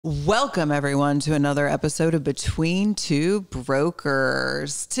Welcome, everyone, to another episode of Between Two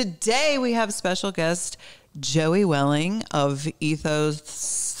Brokers. Today, we have special guest Joey Welling of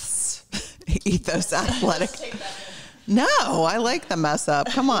Ethos Athletic. No, I like the mess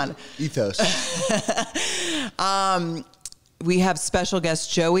up. Come on. Ethos. We have special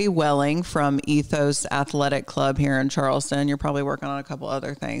guest Joey Welling from Ethos Athletic Club here in Charleston. You're probably working on a couple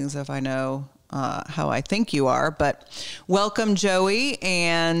other things if I know how I think you are, but welcome, Joey,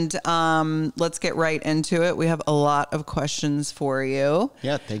 and let's get right into it. We have a lot of questions for you.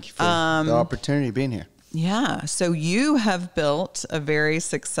 Yeah, thank you for the opportunity of being here. Yeah, so you have built a very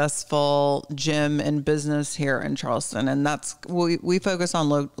successful gym and business here in Charleston, and that's we focus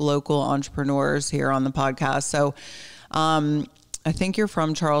on local entrepreneurs here on the podcast. So I think you're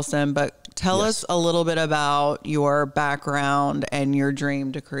from Charleston, but tell us a little bit about your background and your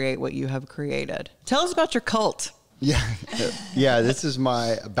dream to create what you have created. Tell us about your cult. Yeah. This is my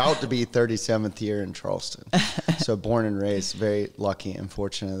about to be 37th year in Charleston. So born and raised, very lucky and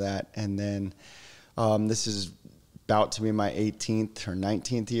fortunate of that. And then this is about to be my 18th or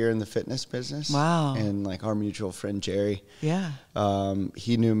 19th year in the fitness business. Wow. And like our mutual friend, Jerry. Yeah.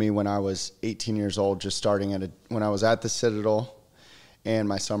 He knew me when I was 18 years old, just starting when I was at the Citadel. And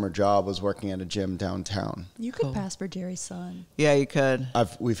my summer job was working at a gym downtown. You could pass for Jerry's son. Yeah, you could.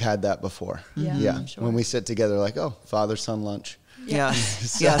 We've had that before. Yeah, I'm sure. When we sit together, like, oh, father-son lunch. Yeah.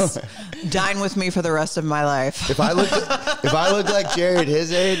 So, yes. Dine with me for the rest of my life. if I look like Jerry at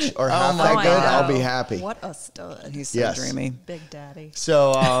his age or half that good, I'll be happy. What a stud. He's so dreamy. Big daddy.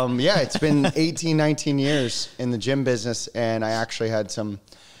 So, it's been 18, 19 years in the gym business, and I actually had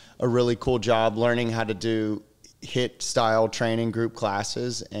a really cool job learning how to do HIIT style training group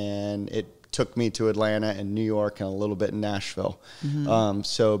classes, and it took me to Atlanta and New York and a little bit in Nashville. Mm-hmm.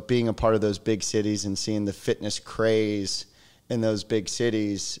 So being a part of those big cities and seeing the fitness craze in those big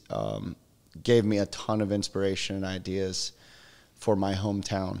cities gave me a ton of inspiration and ideas for my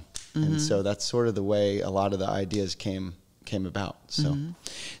hometown. Mm-hmm. And so that's sort of the way a lot of the ideas came about.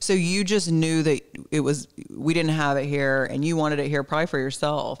 So you just knew that we didn't have it here, and you wanted it here probably for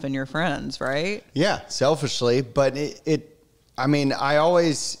yourself and your friends, right? Yeah, selfishly, but I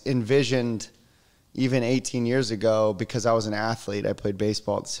always envisioned, even 18 years ago, because I was an athlete, I played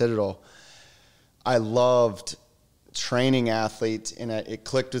baseball at the Citadel. I loved training athletes, and it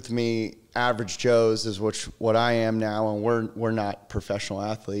clicked with me. Average Joes is what I am now, and we're not professional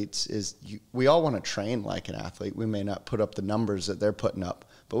athletes. We all want to train like an athlete. We may not put up the numbers that they're putting up,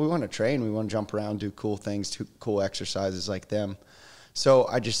 but we want to train. We want to jump around, do cool things, do cool exercises like them. So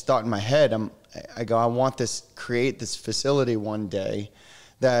I just thought in my head, I want create this facility one day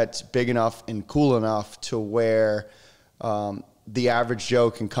that's big enough and cool enough to where the average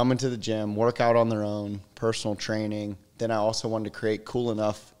Joe can come into the gym, work out on their own, personal training. Then I also wanted to create cool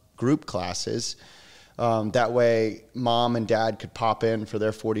enough group classes. That way mom and dad could pop in for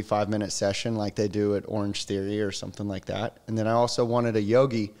their 45-minute session like they do at Orange Theory or something like that. And then I also wanted a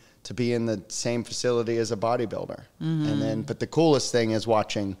yogi to be in the same facility as a bodybuilder. Mm-hmm. But the coolest thing is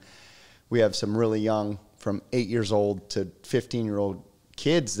we have some really young, from 8 years old to 15-year-old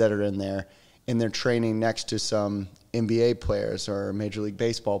kids that are in there, and they're training next to some NBA players or Major League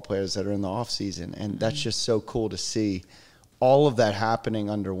Baseball players that are in the off season. And that's just so cool to see all of that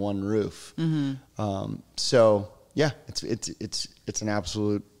happening under one roof. Mm-hmm. It's an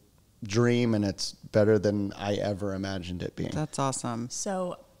absolute dream, and it's better than I ever imagined it being. That's awesome.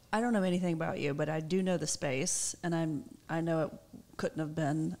 So I don't know anything about you, but I do know the space, and I know it couldn't have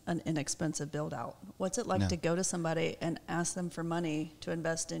been an inexpensive build out. What's it like to go to somebody and ask them for money to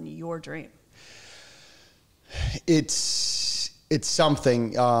invest in your dream? It's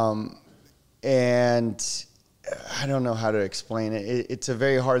something, and I don't know how to explain it. It's a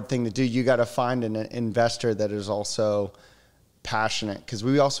very hard thing to do. You got to find an investor that is also passionate, because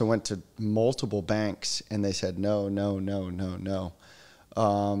we also went to multiple banks and they said no.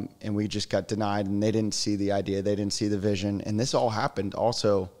 And we just got denied, and they didn't see the idea. They didn't see the vision. And this all happened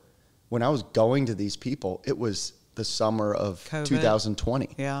also when I was going to these people. It was the summer of COVID.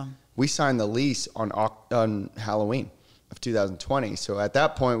 2020. Yeah. We signed the lease on Halloween of 2020. So at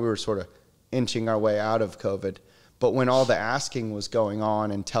that point, we were sort of inching our way out of COVID. But when all the asking was going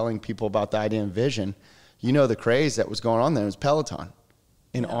on and telling people about the idea and vision, the craze that was going on there was Peloton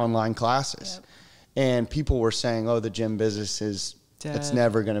in online classes. Yep. And people were saying, oh, the gym business it's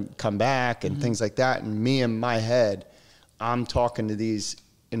never going to come back, and things like that. And me in my head, I'm talking to these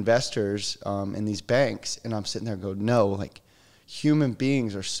investors and these banks, and I'm sitting there going, no, like, human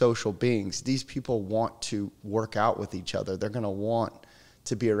beings are social beings. These people want to work out with each other. They're going to want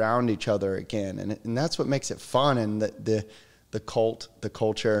to be around each other again. And that's what makes it fun. And the cult, the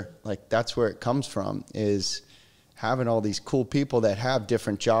culture, like that's where it comes from, is having all these cool people that have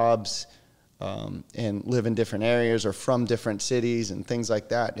different jobs and live in different areas or from different cities and things like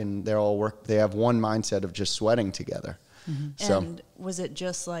that. And they have one mindset of just sweating together. Mm-hmm. So, and was it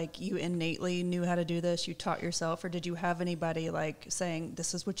just like you innately knew how to do this? You taught yourself, or did you have anybody like saying,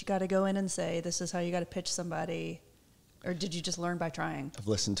 this is what you got to go in and say, this is how you got to pitch somebody? Or did you just learn by trying? I've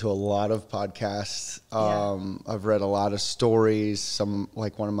listened to a lot of podcasts. I've read a lot of stories.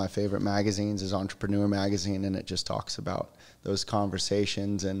 Like one of my favorite magazines is Entrepreneur Magazine, and it just talks about those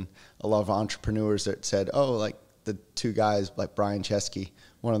conversations. And a lot of entrepreneurs that said, oh, like the two guys, like Brian Chesky,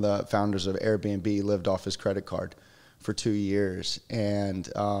 one of the founders of Airbnb, lived off his credit card for 2 years. And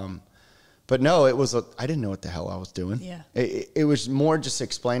but no, I didn't know what the hell I was doing. Yeah. It was more just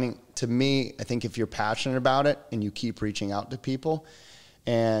explaining to me. I think if you're passionate about it and you keep reaching out to people,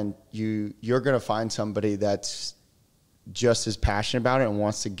 and you're going to find somebody that's just as passionate about it and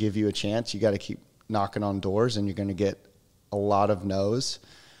wants to give you a chance. You got to keep knocking on doors, and you're going to get a lot of no's.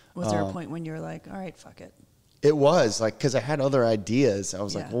 Was there a point when you were like, all right, fuck it? It was like, because I had other ideas. I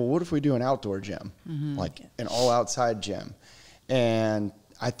was Yeah. like, well, what if we do an outdoor gym, like an all outside gym? And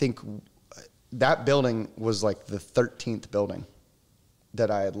I think that building was like the 13th building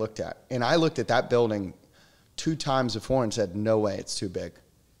that I had looked at. And I looked at that building 2 times before and said, no way, it's too big.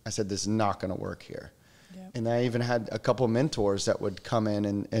 I said, this is not going to work here. Yep. And I even had a couple of mentors that would come in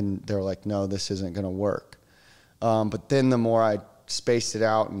and they were like, no, this isn't going to work. But then the more I spaced it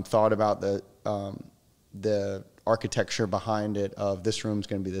out and thought about the architecture behind it of this room's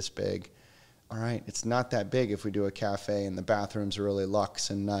going to be this big. All right, it's not that big if we do a cafe and the bathrooms are really luxe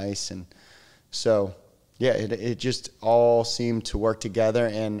and nice. And so, yeah, it just all seemed to work together.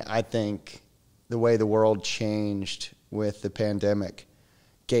 And I think the way the world changed with the pandemic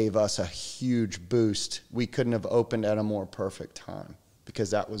gave us a huge boost. We couldn't have opened at a more perfect time,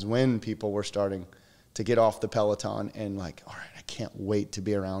 because that was when people were starting to get off the Peloton and like, all right, I can't wait to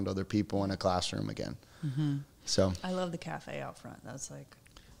be around other people in a classroom again. Mm-hmm. So I love the cafe out front. That's like,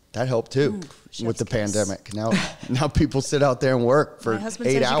 that helped too. Ooh, with the kiss. pandemic. Now people sit out there and work for 8 hours. My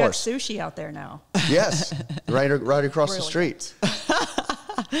husband says you got sushi out there now. Yes, right across the street.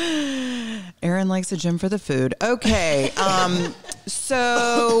 Erin likes a gym for the food. Okay,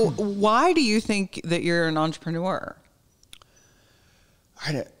 so why do you think that you're an entrepreneur?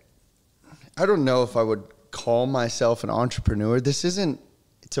 I don't know if I would call myself an entrepreneur. This isn't,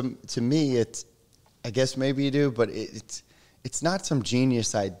 to me, it's, I guess maybe you do, but it's not some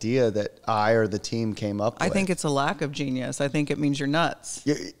genius idea that I or the team came up with. I think it's a lack of genius. I think it means you're nuts.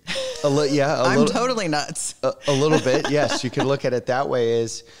 I'm totally nuts. A little bit, yes. You could look at it that way.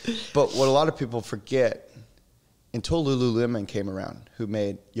 But what a lot of people forget, until Lululemon came around, who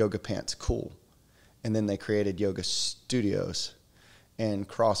made yoga pants cool, and then they created yoga studios and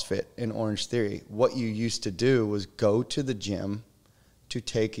CrossFit and Orange Theory. What you used to do was go to the gym to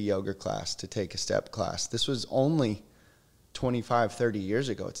take a yoga class, to take a step class. This was only 25, 30 years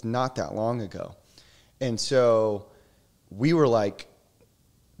ago. It's not that long ago. And so we were like,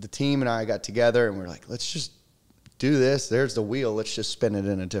 the team and I got together and we're like, let's just do this. There's the wheel. Let's just spin it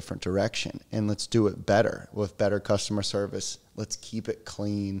in a different direction, and let's do it better with better customer service. Let's keep it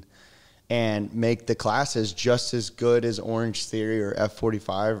clean and make the classes just as good as Orange Theory or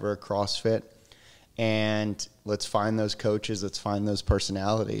F45 or CrossFit. And let's find those coaches. Let's find those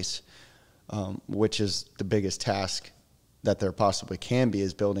personalities, which is the biggest task that there possibly can be,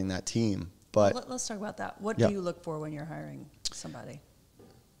 is building that team. But let's talk about that. What do you look for when you're hiring somebody?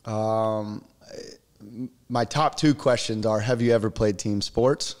 My top 2 questions are, have you ever played team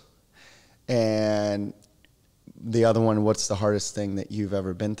sports? And the other one, what's the hardest thing that you've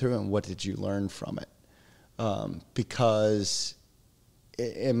ever been through, and what did you learn from it? Because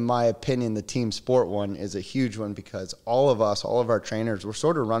in my opinion, the team sport one is a huge one, because all of our trainers, we're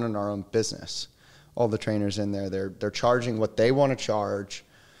sort of running our own business. All the trainers in there, they're charging what they want to charge,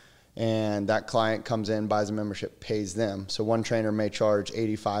 and that client comes in, buys a membership, pays them. So one trainer may charge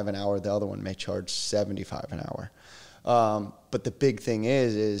 $85 an hour, the other one may charge $75 an hour. But the big thing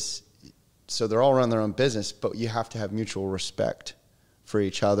is so they're all running their own business, but you have to have mutual respect for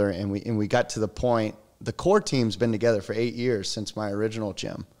each other. And we got to the point, the core team's been together for 8 years since my original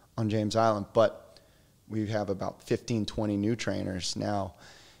gym on James Island, but we have about 15, 20 new trainers now.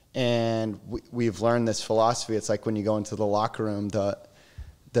 And we've learned this philosophy. It's like when you go into the locker room,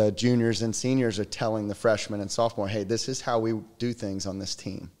 the juniors and seniors are telling the freshmen and sophomore, hey, this is how we do things on this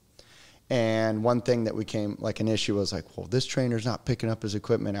team. And one thing that became like an issue was like, well, this trainer's not picking up his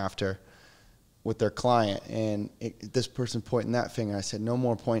equipment after with their client. And this person pointing that finger. I said, no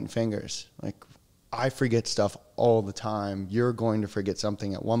more pointing fingers. Like, I forget stuff all the time. You're going to forget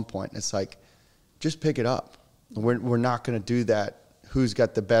something at one point. It's like, just pick it up. We're not going to do that. Who's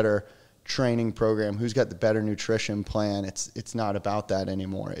got the better training program? Who's got the better nutrition plan? It's not about that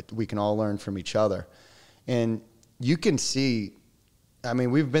anymore. We can all learn from each other. And you can see, I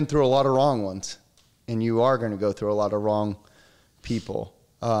mean, we've been through a lot of wrong ones, and you are going to go through a lot of wrong people.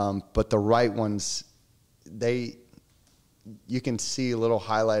 But the right ones, you can see a little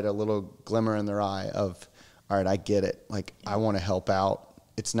highlight, a little glimmer in their eye of, all right, I get it. Like, I want to help out.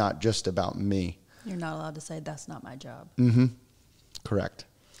 It's not just about me. You're not allowed to say that's not my job. Mm-hmm. Correct.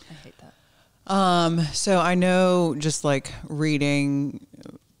 I hate that. So I know, just like reading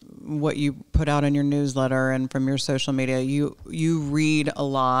what you put out in your newsletter and from your social media, you read a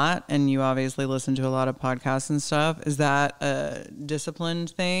lot, and you obviously listen to a lot of podcasts and stuff. Is that a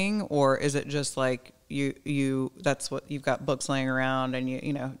disciplined thing, or is it just like you that's what you've got books laying around, and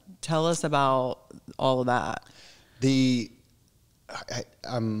you know, tell us about all of that.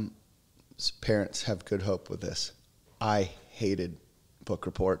 Parents have good hope with this. I hated book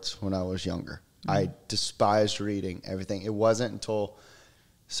reports when I was younger. Mm-hmm. I despised reading everything. It wasn't until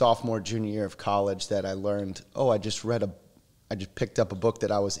sophomore, junior year of college that I learned, I just picked up a book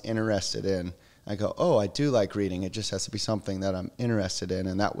that I was interested in. I go, I do like reading. It just has to be something that I'm interested in.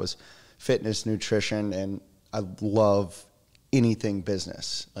 And that was fitness, nutrition, and I love anything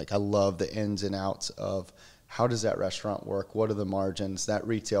business. Like, I love the ins and outs of how does that restaurant work? What are the margins? That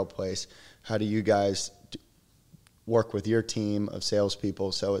retail place, how do you guys work with your team of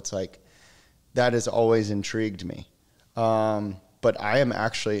salespeople? So it's like, that has always intrigued me. But I am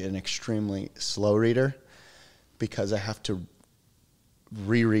actually an extremely slow reader because I have to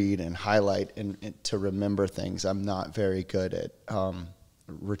reread and highlight and to remember things. I'm not very good at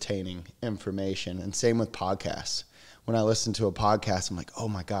retaining information. And same with podcasts. When I listen to a podcast, I'm like, oh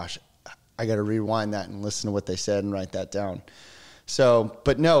my gosh, I got to rewind that and listen to what they said and write that down. So,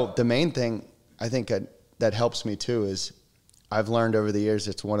 but no, the main thing I think that helps me too is I've learned over the years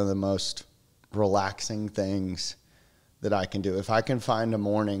it's one of the most relaxing things that I can do. If I can find a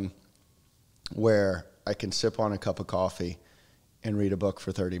morning where I can sip on a cup of coffee and read a book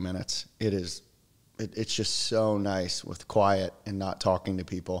for 30 minutes, it's just so nice with quiet and not talking to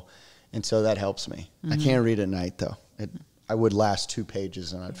people. And so that helps me. Mm-hmm. I can't read at night though. I would last 2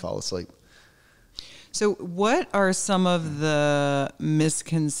 pages and I'd fall asleep. So what are some of the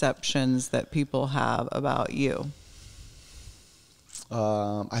misconceptions that people have about you?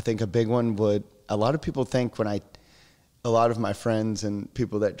 I think a big one a lot of people think a lot of my friends and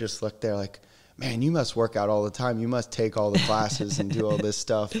people that just look there like, man, you must work out all the time. You must take all the classes and do all this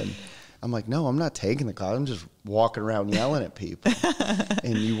stuff. And I'm like, no, I'm not taking the class. I'm just walking around yelling at people.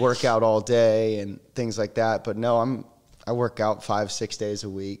 And you work out all day and things like that. But no, I work out 5-6 days a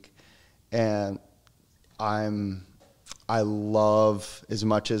week. And I love, as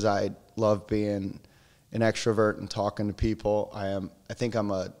much as I love being an extrovert and talking to people, I think I'm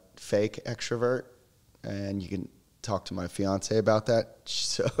a fake extrovert, and you can talk to my fiance about that.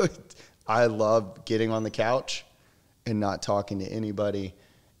 So I love getting on the couch and not talking to anybody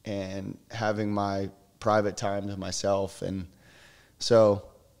and having my private time to myself. And so,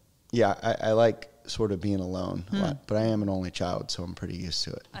 yeah, I like sort of being alone a lot, but I am an only child, so I'm pretty used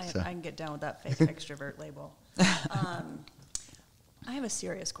to it. I can get down with that fake extrovert label. I have a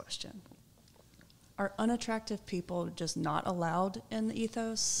serious question. Are unattractive people just not allowed in the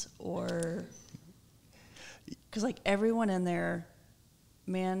Ethos, or because like everyone in there,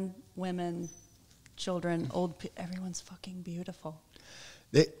 men, women, children, everyone's fucking beautiful.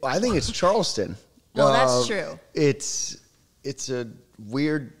 I think it's Charleston. Well, that's true. It's a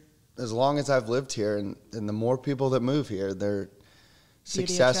weird, as long as I've lived here, and the more people that move here, they're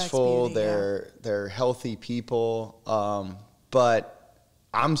successful, beauty, they're healthy people. But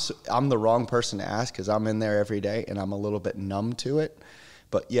I'm the wrong person to ask because I'm in there every day and I'm a little bit numb to it.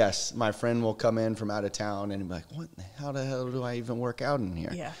 But yes, my friend will come in from out of town and be like, how the hell do I even work out in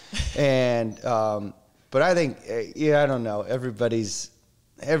here? Yeah. And, but I think, I don't know. Everybody's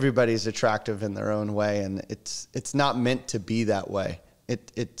attractive in their own way, and it's not meant to be that way.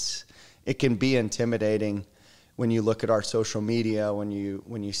 It can be intimidating when you look at our social media, when you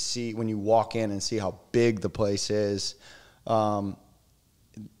walk in and see how big the place is,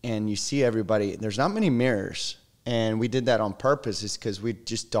 and you see everybody. There's not many mirrors, and we did that on purpose, is because we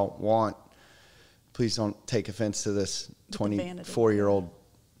just don't want. Please don't take offense to this 24-year-old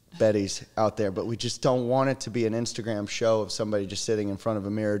Betty's out there, but we just don't want it to be an Instagram show of somebody just sitting in front of a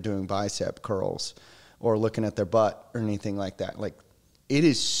mirror doing bicep curls or looking at their butt or anything like that. Like, it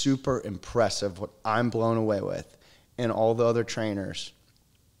is super impressive what I'm blown away with, and all the other trainers.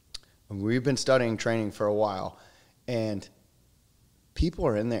 we've been studying training for a while, and people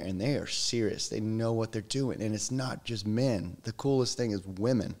are in there and they are serious. They know what they're doing. And it's not just men. The coolest thing is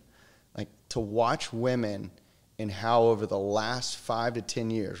women. Like, to watch women and how over the last 5 to 10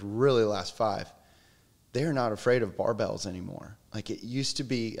 years, really last 5, they're not afraid of barbells anymore. Like, it used to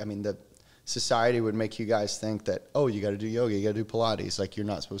be, I mean, the society would make you guys think that, oh, you got to do yoga, you got to do Pilates. Like, you're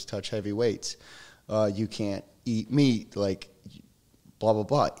not supposed to touch heavy weights. You can't eat meat, like, blah, blah,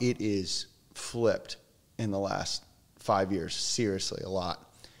 blah. It is flipped in the last 5 years, seriously, a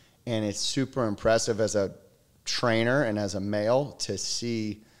lot. And it's super impressive as a trainer and as a male to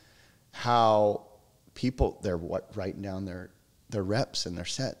see how people, they're writing down their reps and their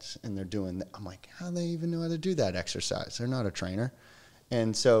sets, and they're doing that. I'm like, how do they even know how to do that exercise? They're not a trainer.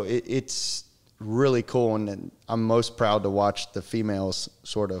 And so it's really cool, and I'm most proud to watch the females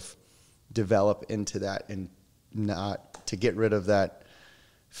sort of develop into that, and not to get rid of that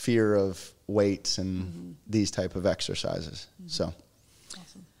fear of weights and these type of exercises. So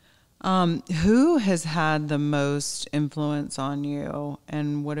Awesome. Who has had the most influence on you,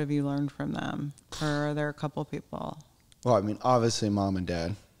 and what have you learned from them? Or are there a couple people? Well, I mean, obviously mom and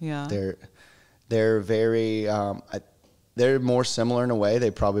dad. Yeah. They're very, they're more similar in a way.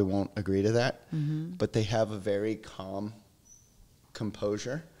 They probably won't agree to that, but they have a very calm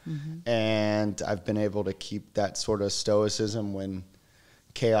composure. And I've been able to keep that sort of stoicism when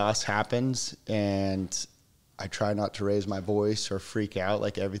chaos happens, and I try not to raise my voice or freak out,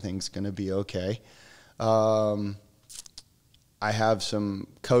 like everything's going to be okay. I have some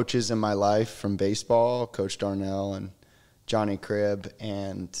coaches in my life from baseball, Coach Darnell and Johnny Cribb,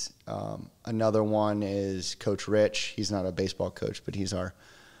 and another one is Coach Rich. He's not a baseball coach, but he's our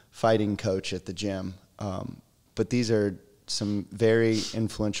fighting coach at the gym. But these are some very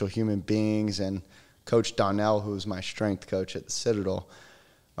influential human beings, and Coach Donnell, who's my strength coach at the Citadel,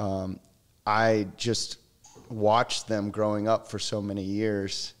 I just watched them growing up for so many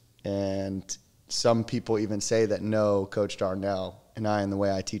years, and some people even say that know Coach Darnell and I, in the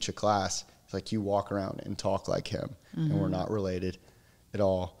way I teach a class, it's like you walk around and talk like him, and we're not related at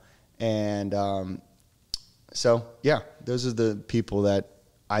all. And so, yeah, those are the people that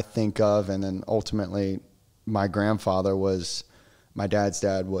I think of. And then ultimately, my grandfather was, my dad's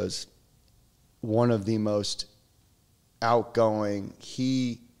dad was one of the most outgoing.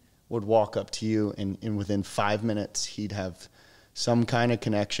 He would walk up to you, and within 5 minutes, he'd have some kind of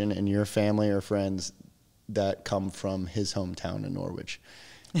connection in your family or friends that come from his hometown in Norwich.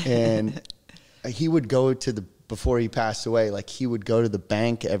 And he would go to before he passed away, like, he would go to the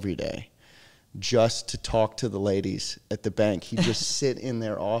bank every day just to talk to the ladies at the bank. He'd just sit in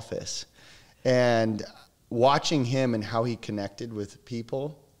their office. And watching him and how he connected with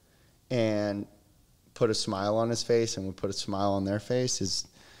people and put a smile on his face and would put a smile on their face is,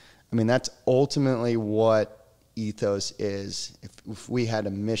 I mean, that's ultimately what Ethos is. If we had a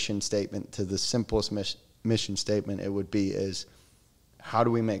mission statement, to the simplest mission statement, it would be is, how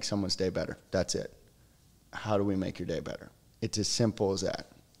do we make someone's day better? That's it. How do we make your day better? It's as simple as that.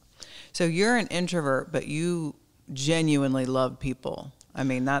 So you're an introvert, but you genuinely love people. I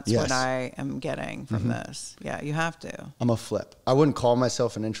mean, that's Yes. what I am getting from this. Yeah, you have to. I'm a flip. I wouldn't call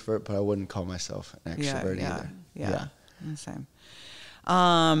myself an introvert, but I wouldn't call myself an extrovert either. Yeah. The same.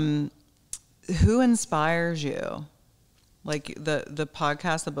 Who inspires you? Like the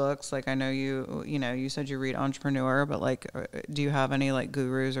podcast, the books, like I know you said you read Entrepreneur, but like, do you have any like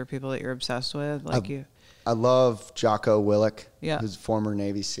gurus or people that you're obsessed with? I love Jocko Willink, Yeah. who's a former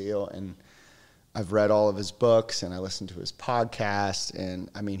Navy SEAL, and I've read all of his books and I listen to his podcast. And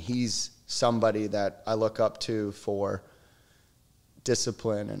I mean, he's somebody that I look up to for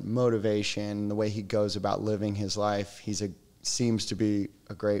discipline and motivation, the way he goes about living his life. Seems to be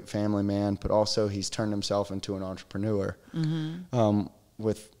a great family man, but also he's turned himself into an entrepreneur.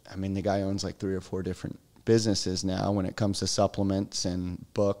 The guy owns like 3 or 4 different businesses now when it comes to supplements and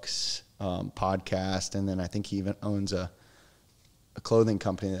books, podcast, and then I think he even owns a clothing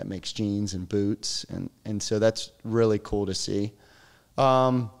company that makes jeans and boots, and so that's really cool to see.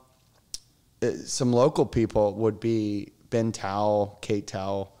 Some local people would be Ben Towle, Kate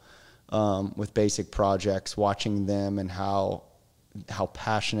Towle, with Basic Projects, watching them and how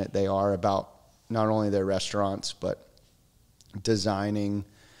passionate they are about not only their restaurants, but designing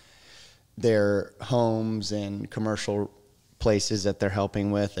their homes and commercial places that they're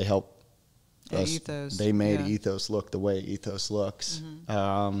helping with. They help us. Ethos. They made Ethos look the way Ethos looks.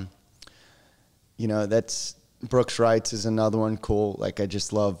 That's Brooks Wrights is another one. Cool. Like, I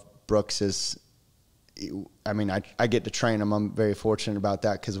just love Brooks's. I mean, I get to train him. I'm very fortunate about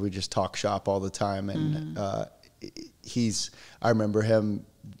that because we just talk shop all the time. And I remember him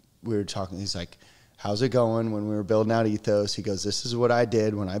we were talking, he's like, how's it going? When we were building out Ethos, he goes, this is what I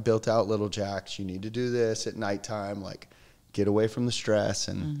did when I built out Little Jack's. You need to do this at nighttime, like get away from the stress.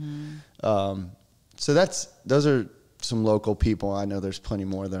 And so those are some local people. I know there's plenty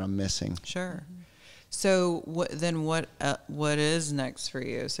more that I'm missing. Sure. So what is next for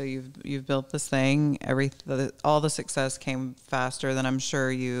you? So you've built this thing. All the success came faster than I'm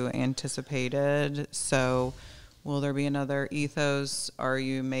sure you anticipated. So will there be another Ethos? Are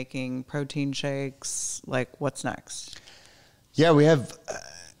you making protein shakes? Like, what's next? Yeah, we have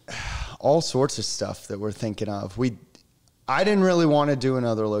all sorts of stuff that we're thinking of. I didn't really want to do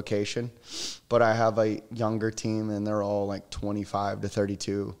another location, but I have a younger team, and they're all like 25 to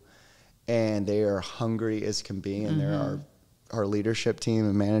 32. And they are hungry as can be, and they're our leadership team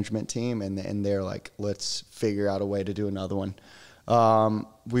and management team, and they're like, let's figure out a way to do another one.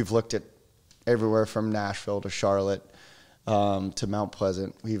 We've looked at everywhere from Nashville to Charlotte to Mount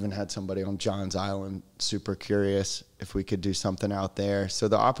Pleasant. We even had somebody on Johns Island super curious if we could do something out there. So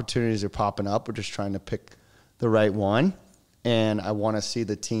the opportunities are popping up. We're just trying to pick the right one, and I want to see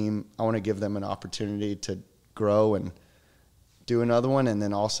the team. I want to give them an opportunity to grow and do another one. And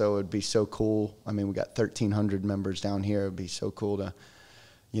then also it'd be so cool. I mean, we got 1,300 members down here. It'd be so cool to,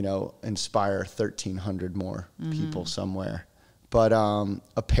 inspire 1,300 more people somewhere. But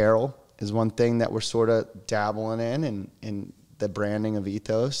apparel is one thing that we're sort of dabbling in the branding of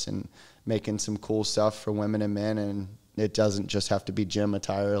Ethos and making some cool stuff for women and men. And it doesn't just have to be gym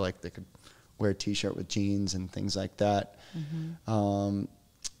attire. Like they could wear a t-shirt with jeans and things like that.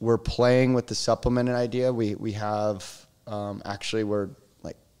 We're playing with the supplemented idea. We have, actually we're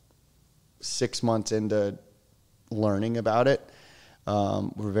like 6 months into learning about it.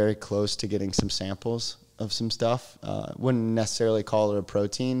 We're very close to getting some samples of some stuff. Wouldn't necessarily call it a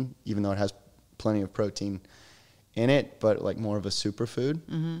protein, even though it has plenty of protein in it, but like more of a superfood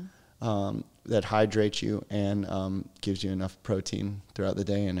that hydrates you and gives you enough protein throughout the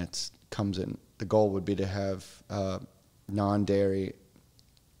day. And the goal would be to have non-dairy,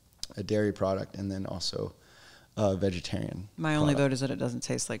 a dairy product, and then also vegetarian. My only vote is that it doesn't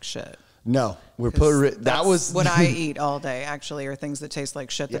taste like shit. No, that was what I eat all day. Actually, are things that taste like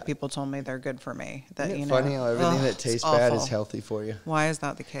shit that people told me they're good for me. Funny how everything that tastes bad is healthy for you. Why is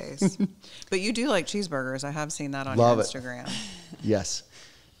that the case? But you do like cheeseburgers. I have seen that on your Instagram. Yes.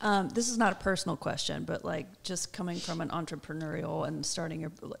 This is not a personal question, but like just coming from an entrepreneurial and starting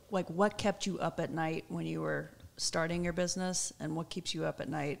what kept you up at night when you were starting your business, and what keeps you up at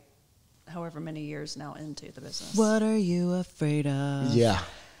night however many years now into the business? What are you afraid of? Yeah.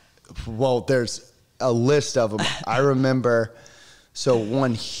 Well, there's a list of them. I remember, so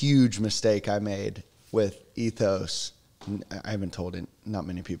one huge mistake I made with Ethos, I haven't told it, not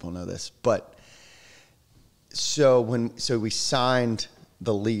many people know this, but so we signed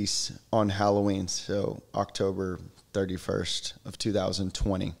the lease on Halloween, so October 31st of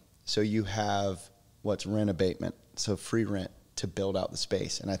 2020. So you have what's rent abatement, so free rent to build out the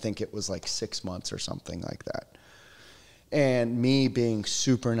space. And I think it was like 6 months or something like that. And me being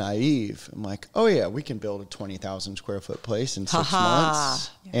super naive, I'm like, oh yeah, we can build a 20,000 square foot place in 6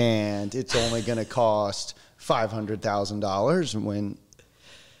 months. Yeah. And it's only going to cost $500,000. When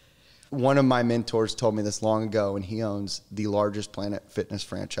one of my mentors told me this long ago, and he owns the largest Planet Fitness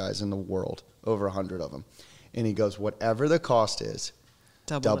franchise in the world, over 100 of them. And he goes, whatever the cost is,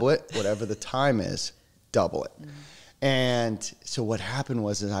 double it. Whatever the time is, double it. And so what happened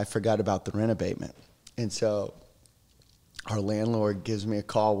was I forgot about the rent abatement. And so our landlord gives me a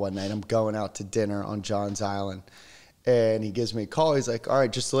call one night. I'm going out to dinner on Johns Island, and he gives me a call. He's like, all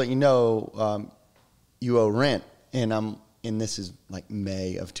right, just to let you know, you owe rent. And this is like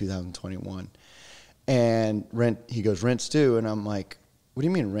May of 2021. And he goes, rent's due. And I'm like, what do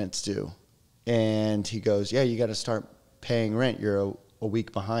you mean rent's due? And he goes, yeah, you got to start paying rent. You're a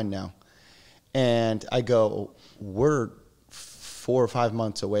week behind now. And I go, we're 4 or 5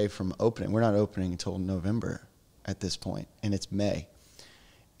 months away from opening. We're not opening until November at this point, and it's May.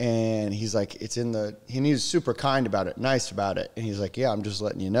 And he's like, and he was super kind about it, nice about it. And he's like, yeah, I'm just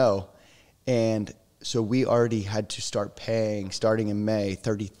letting you know. And so we already had to start paying, starting in May,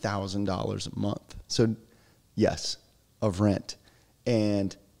 $30,000 a month. So yes, of rent.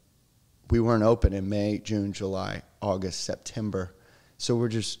 And we weren't open in May, June, July, August, September. So we're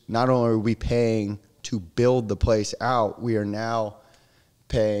just, not only are we paying to build the place out, we are now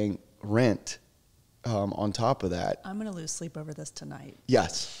paying rent on top of that. I'm going to lose sleep over this tonight.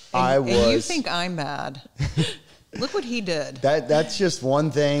 Yes, and you think I'm bad. Look what he did. That's just one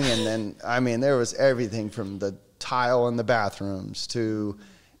thing. And then, I mean, there was everything from the tile in the bathrooms to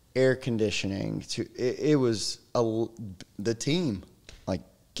air conditioning to, it was the team. Like,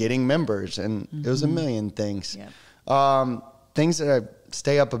 getting members, and it was a million things. Yeah. Things that I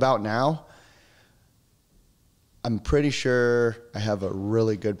stay up about now, I'm pretty sure I have a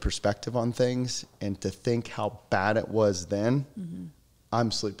really good perspective on things, and to think how bad it was then,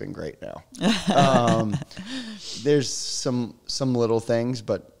 I'm sleeping great now. There's some little things,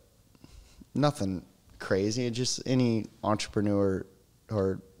 but nothing crazy. Just any entrepreneur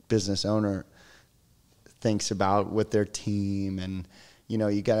or business owner thinks about with their team, and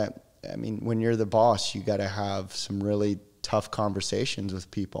you gotta, when you're the boss, you gotta have some really tough conversations with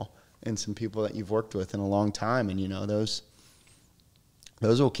people, and some people that you've worked with in a long time, and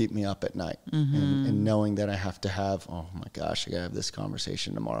those will keep me up at night, and knowing that I have to have, oh my gosh, I gotta have this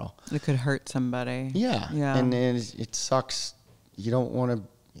conversation tomorrow. It could hurt somebody. Yeah. And it sucks. You don't want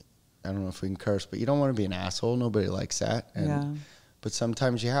to, I don't know if we can curse, but you don't want to be an asshole. Nobody likes that. But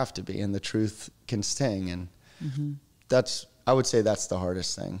sometimes you have to be, and the truth can sting, and I would say that's the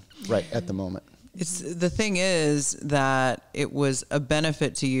hardest thing right at the moment. The thing is that it was a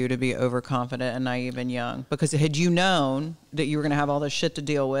benefit to you to be overconfident and naive and young, because had you known that you were going to have all this shit to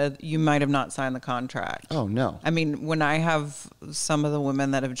deal with, you might have not signed the contract. Oh, no. When I have some of the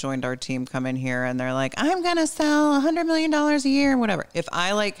women that have joined our team come in here and they're like, I'm going to sell $100 million a year, whatever. If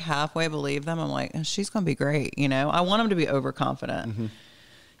I halfway believe them, I'm like, she's going to be great. I want them to be overconfident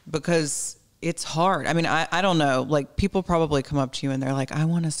because it's hard. I don't know. People probably come up to you and they're like, I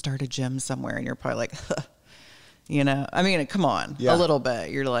want to start a gym somewhere. And you're probably like, come on, a little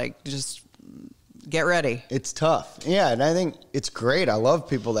bit. You're like, just get ready. It's tough. Yeah. And I think it's great. I love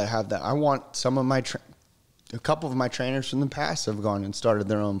people that have that. I want some of a couple of my trainers from the past have gone and started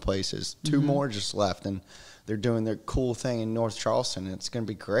their own places. 2 more just left, and they're doing their cool thing in North Charleston. And it's going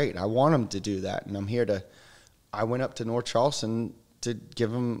to be great. I want them to do that. And I went up to North Charleston to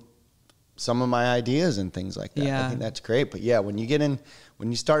give them some of my ideas and things like that. I think that's great. But yeah, when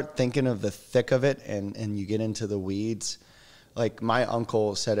you start thinking of the thick of it and you get into the weeds, my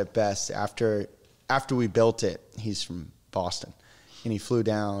uncle said it best after we built it. He's from Boston, and he flew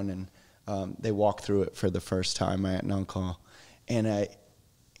down, and they walked through it for the first time, my aunt and uncle. And I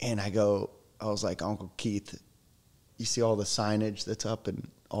was like, Uncle Keith, you see all the signage that's up and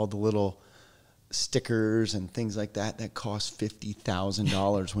all the little stickers and things like that cost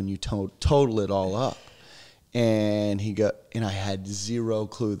 $50,000 when you total it all up. And I had zero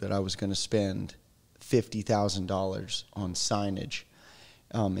clue that I was going to spend $50,000 on signage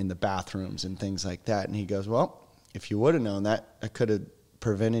in the bathrooms and things like that. And he goes, well, if you would have known that, I could have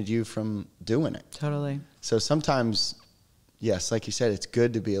prevented you from doing it. Totally. So sometimes, yes, like you said, it's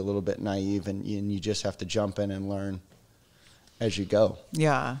good to be a little bit naive, and you just have to jump in and learn as you go.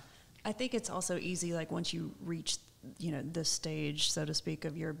 Yeah. I think it's also easy, once you reach, the stage, so to speak,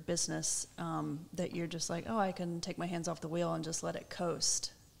 of your business, that you're just like, oh, I can take my hands off the wheel and just let it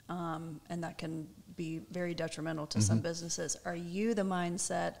coast. And that can be very detrimental to some businesses. Are you the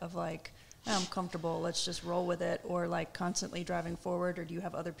mindset of I'm comfortable, let's just roll with it, or constantly driving forward? Or do you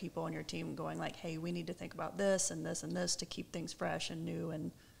have other people on your team going hey, we need to think about this and this and this to keep things fresh and new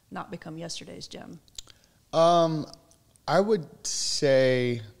and not become yesterday's gym? I would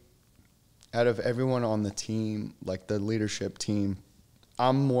say, out of everyone on the team, the leadership team,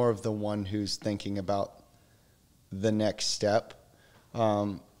 I'm more of the one who's thinking about the next step.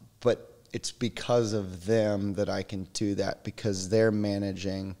 But it's because of them that I can do that, because they're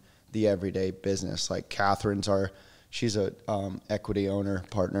managing the everyday business. She's a equity owner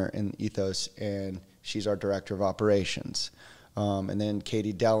partner in Ethos, and she's our director of operations. And then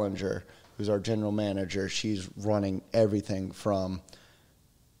Katie Dellinger, who's our general manager, she's running everything from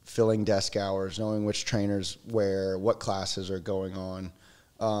filling desk hours, knowing which trainers where, what classes are going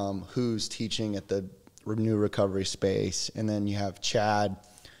on, who's teaching at the new recovery space. And then you have Chad,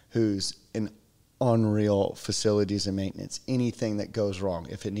 who's in unreal facilities and maintenance. Anything that goes wrong,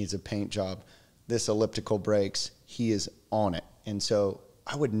 if it needs a paint job, this elliptical breaks, he is on it. And so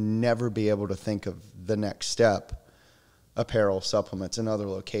I would never be able to think of the next step, apparel, supplements, another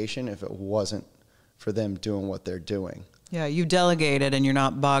location, if it wasn't for them doing what they're doing. Yeah, you delegated and you're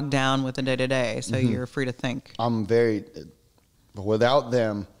not bogged down with the day-to-day, so you're free to think. Without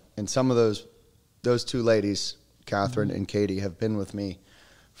them, and some of those 2 ladies, Catherine and Katie, have been with me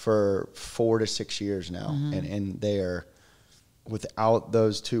for 4 to 6 years now, and they are, without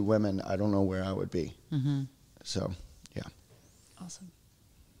those 2 women, I don't know where I would be. So, yeah. Awesome.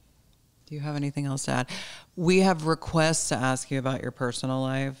 Do you have anything else to add? We have requests to ask you about your personal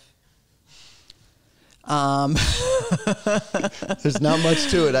life. There's not much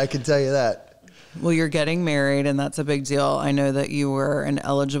to it, I can tell you that. Well, you're getting married, and that's a big deal. I know that you were an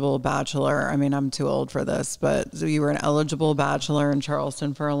eligible bachelor. I mean, I'm too old for this, but so you were an eligible bachelor in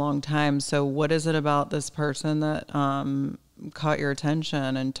Charleston for a long time. So what is it about this person that caught your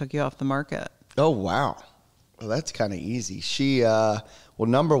attention and took you off the market? Oh, wow. Well, that's kind of easy. She, well,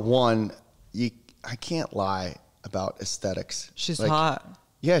 number one, I can't lie about aesthetics. She's hot.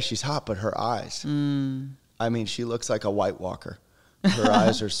 Yeah, she's hot, but her eyes. I mean, she looks like a White Walker. Her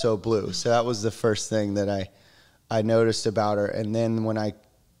eyes are so blue. So that was the first thing that I noticed about her. And then when I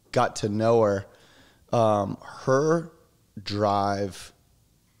got to know her, her drive,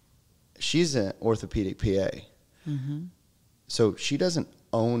 she's an orthopedic PA. Mm-hmm. So she doesn't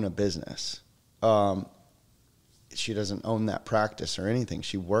own a business. She doesn't own that practice or anything.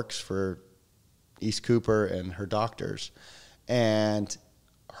 She works for East Cooper and her doctors. And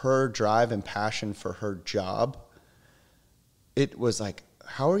her drive and passion for her job, it was like,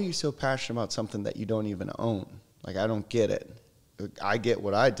 how are you so passionate about something that you don't even own? Like, I don't get it. I get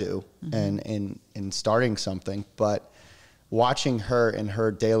what I do and in starting something, but watching her and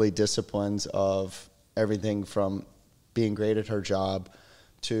her daily disciplines of everything from being great at her job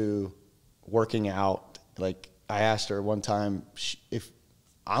to working out. Like, I asked her one time if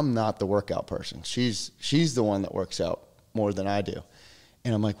I'm not the workout person. She's the one that works out more than I do.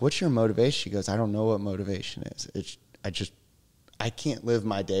 And I'm like, what's your motivation? She goes, I don't know what motivation is. I can't live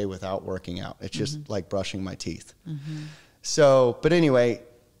my day without working out. It's just like brushing my teeth. So, but anyway,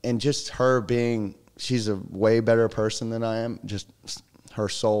 and just her being, she's a way better person than I am. Just her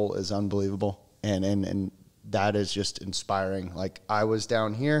soul is unbelievable. And that is just inspiring. Like, I was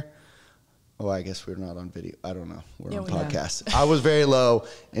down here. Oh, I guess we're not on video. I don't know. We're on podcast. I was very low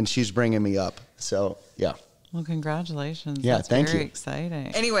and she's bringing me up. So yeah. Well, congratulations. Yeah, That's thank you. very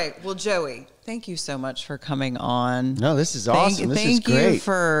exciting. Anyway, well, Joey, thank you so much for coming on. No, this is awesome. This is great. Thank you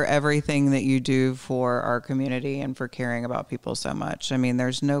for everything that you do for our community and for caring about people so much. I mean,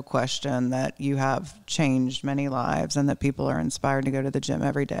 there's no question that you have changed many lives and that people are inspired to go to the gym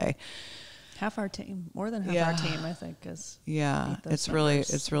every day. Half our team, more than half our team, I think, is. Yeah, it's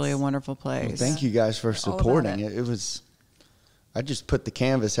really a wonderful place. Well, thank you guys for supporting it. It was. I just put the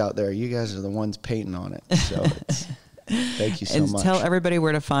canvas out there. You guys are the ones painting on it. So thank you so much. Tell everybody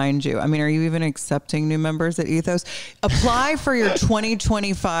where to find you. I mean, are you even accepting new members at Ethos? Apply for your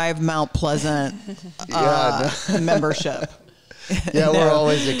 2025 Mount Pleasant membership. Yeah, we're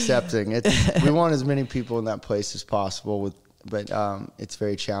always accepting. We want as many people in that place as possible, but it's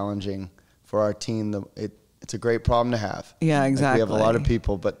very challenging for our team. It's a great problem to have. Yeah, exactly. Like, we have a lot of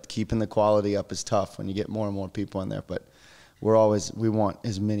people, but keeping the quality up is tough when you get more and more people in there. But we want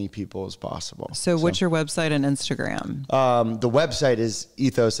as many people as possible. So what's your website and Instagram? The website is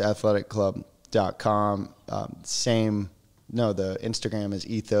ethosathleticClub.com. The Instagram is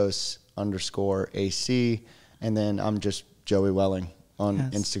ethos_AC. And then I'm just Joey Welling on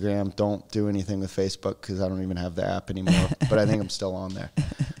Instagram. Don't do anything with Facebook because I don't even have the app anymore, but I think I'm still on there.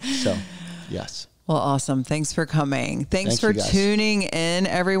 So, yes. Well, awesome. Thanks for coming. Thanks for tuning in,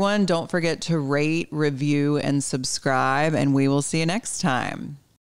 everyone. Don't forget to rate, review, and subscribe, and we will see you next time.